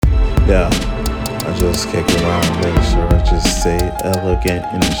Yeah, I just kick around, make sure I just stay elegant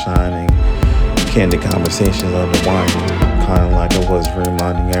and shining. Candid conversations unwinding, kinda like I was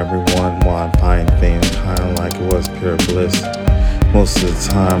reminding everyone why I'm buying things, kinda like it was pure bliss. Most of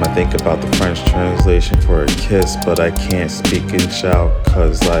the time I think about the French translation for a kiss, but I can't speak and shout,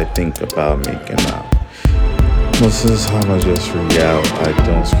 cause I think about making out. Most of the time I just read out, I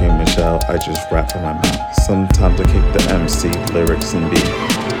don't scream and shout, I just rap from my mouth. Sometimes I kick the MC, lyrics and beat,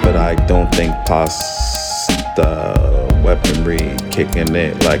 but I don't think past the weaponry, kicking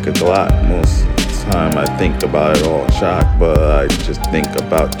it like a Glock. Most of the time I think about it all shock, but I just think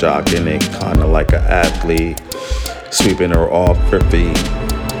about jocking it kinda like an athlete, sweeping her off her feet.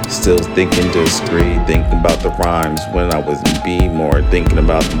 Still thinking discreet, thinking about the rhymes when I was in B-more, thinking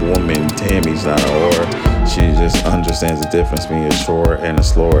about the woman, Tammy's not a whore. She just understands the difference between a short and a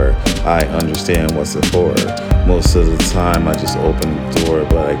slower. I understand what's it for. Most of the time I just open the door,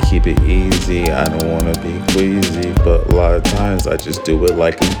 but I keep it easy. I don't wanna be queasy, but a lot of times I just do it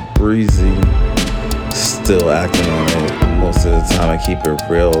like it's breezy. Still acting on it. Most of the time I keep it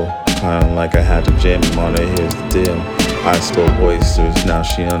real, kinda like I had the gym on it. Here's the deal. I spoke oysters, now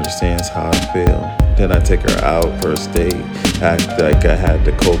she understands how I feel. Then I take her out for a date, act like I had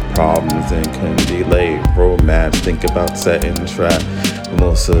the coke problems and couldn't be late. Road maps, think about setting the trap, but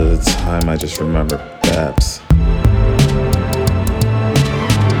most of the time I just remember Babs.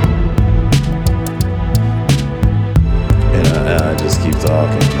 And I just keep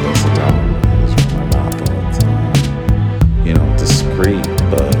talking, mess around, I just run my mouth all the time. You know, discreet,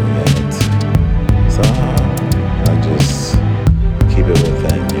 but yet somehow I just keep it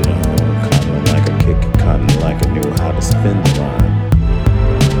within, you know, kinda like a kick, kinda like I knew how to spin the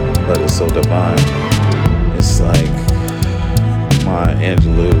rhyme, but it's so divine. It's like my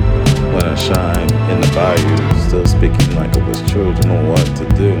Angelou when I shine in the bayou, still speaking like it was true, don't know what to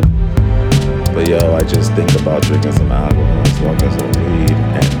do. But yo, I just think about drinking some alcohol, smoking some weed,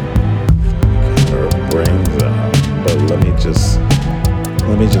 and her brains out. But let me just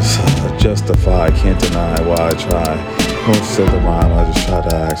justify, I can't deny why I try. Most of the rhyme I just try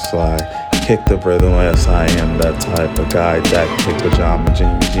to act sly. Kick the rhythm, yes I am that type of guy that kick pajama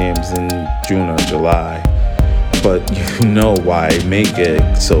James in June or July. But you know why I make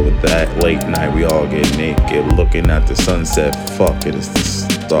it, so that late night we all get naked, looking at the sunset, fuck it, it's the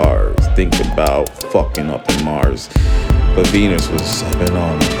stars, thinking about fucking up in Mars. But Venus was 7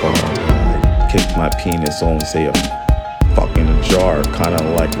 on the bar, I kicked my penis, only say a fucking jar, kinda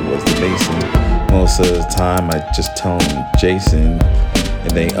like it was the Mason. Most of the time I just tell them Jason,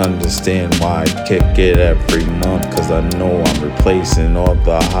 and they understand why I kick it every month, cause I know I'm replacing all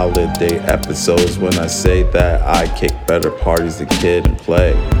the holiday episodes when I say that I kick better parties than kid and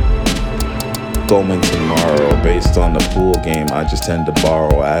play. Going tomorrow, based on the pool game, I just tend to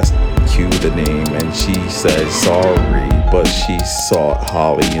borrow, ask Q the name, and she said sorry, but she saw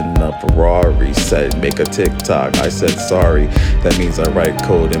Holly in the Ferrari, said make a TikTok, I said sorry, that means I write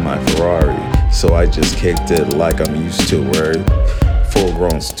code in my Ferrari, so I just kicked it like I'm used to, where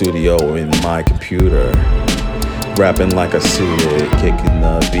full-grown studio in my computer, rapping like I suited, kicking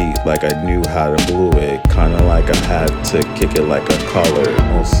the beat like I knew how to glue it, kinda like I had to kick it like a color.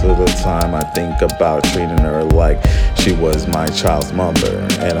 Most of the time I think about treating her like she was my child's mother,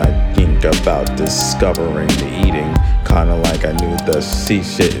 and I think about discovering the eating, kinda like I knew the C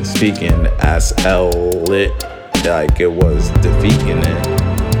shit speaking as L lit, like it was defeating it,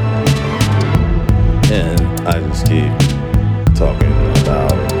 and I just keep talking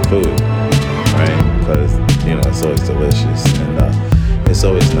about food, right? Because, you know, it's always delicious, and it's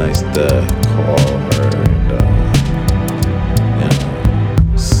always nice to call her and, you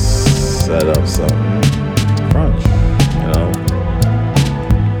know, set up some brunch, you know?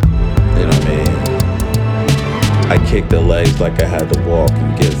 You know what I mean? I kicked the legs like I had to walk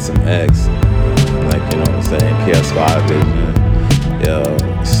and get some eggs, like, you know what I'm saying? PS5 vision. Yo,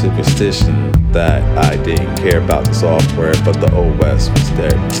 superstition that I didn't care about the software, but the OS was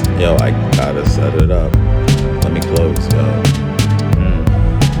there. Yo, I gotta set it up. Let me close, yo.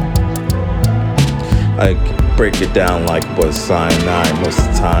 I break it down like it was cyanide. Most of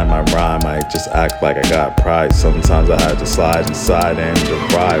the time I rhyme, I just act like I got pride. Sometimes I had to slide inside and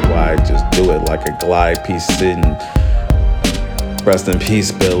deride why I just do it like a glide piece sitting Rest in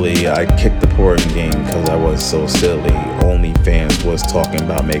peace, Billy. I kicked the porn game cause I was so silly. OnlyFans was talking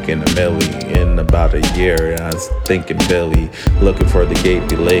about making a milli in about a year, and I was thinking Billy, looking for the gate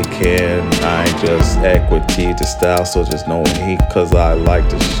delay. Can I just equity the style so there's no hate cause I like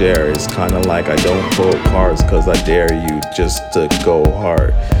to share. It's kinda like I don't pull cards cause I dare you just to go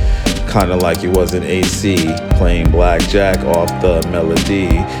hard. Kinda like you was an AC, playing blackjack off the melody,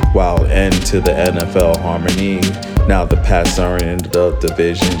 while end to the NFL harmony. Now the Pats are in the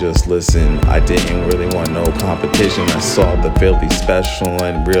division, just listen, I didn't really want no competition. I saw the Philly special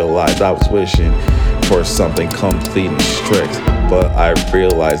and realized I was wishing for something complete and strict. But I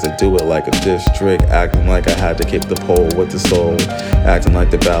realized I do it like a district, acting like I had to kick the pole with the soul, acting like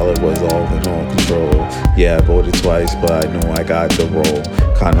the ballot was all in all control. Yeah, I voted twice, but I knew I got the role,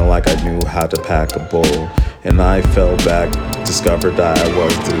 kinda like I knew how to pack a bowl. And I fell back, discovered that I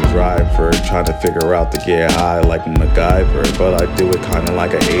was the driver, trying to figure out to get high like MacGyver. But I do it kinda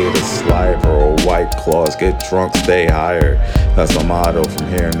like I ate a sliver or White Claws, get drunk, stay higher. That's my motto from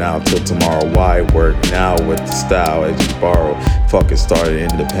here now till tomorrow. Why work now with the style I just borrow? Fucking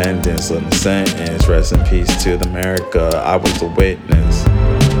started independence in a sentence. Rest in peace to America, I was the witness.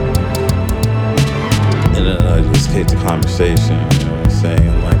 And then I just kicked the conversation, you know what I'm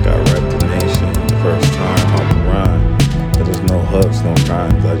saying? Like I rep the nation. First time on the run, but there's no hooks, no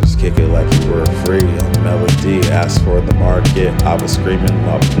rhymes. I just kick it like you were free on the melody. Ask for the market, I was screaming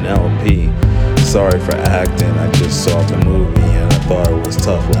up an LP. Sorry for acting, I just saw the movie and I thought it was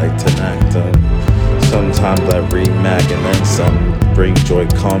tough like Tenactin. Sometimes I read Mac and then some, bring joy,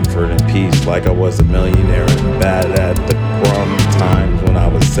 comfort, and peace. Like I was a millionaire and bad at the crumb times when I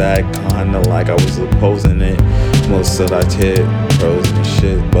was sad, kinda like I was opposing it. Most said I hit pros and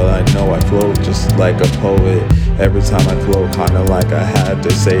shit, but I know I flow just like a poet. Every time I flow, kinda like I had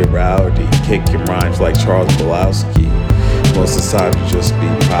to say rowdy, kicking rhymes like Charles Bukowski. Most of the time you just be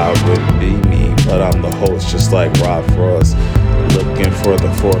proud with be me, but I'm the host just like Rob Frost. Looking for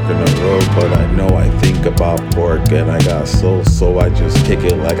the fork in the road, but I know I think about pork and I got soul, so I just kick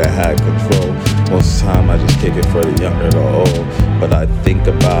it like I had control. Most of the time I just kick it for the young or the old, but I think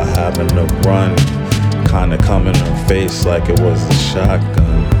about having to run, kinda come in her face like it was a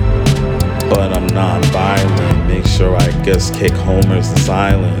shotgun. But I'm non-violent, make sure I just kick homers in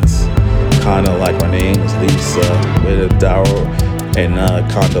silence. Kinda like my name is Lisa, with a dower and a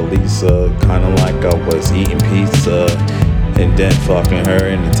Condoleezza. Kinda like I was eating pizza and then fucking her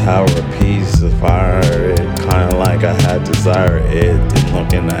in the Tower of Pisa. Fire it, kinda like I had desire it, and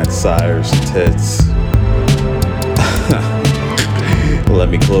looking at Sire's tits. Let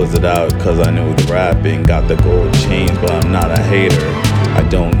me close it out, cause I knew the rapping got the gold chains, but I'm not a hater. I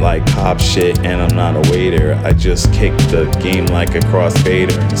don't like cop shit and I'm not a waiter. I just kick the game like a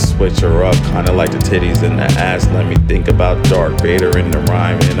crossfader and switch her up, kinda like the titties in the ass. Let me think about Darth Vader in the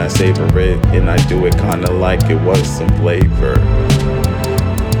rhyme and I savor it, and I do it kinda like it was some flavor.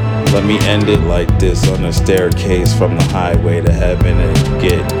 Let me end it like this on a staircase from the highway to heaven and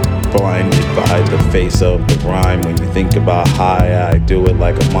get blinded by the face of the rhyme. When you think about high, I do it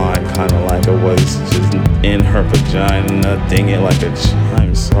like a mime, kinda like I was just in her vagina, ding it like a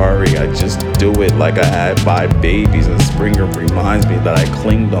chime. Sorry, I just do it like I had 5 babies, and Springer reminds me that I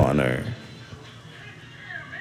clinged on her.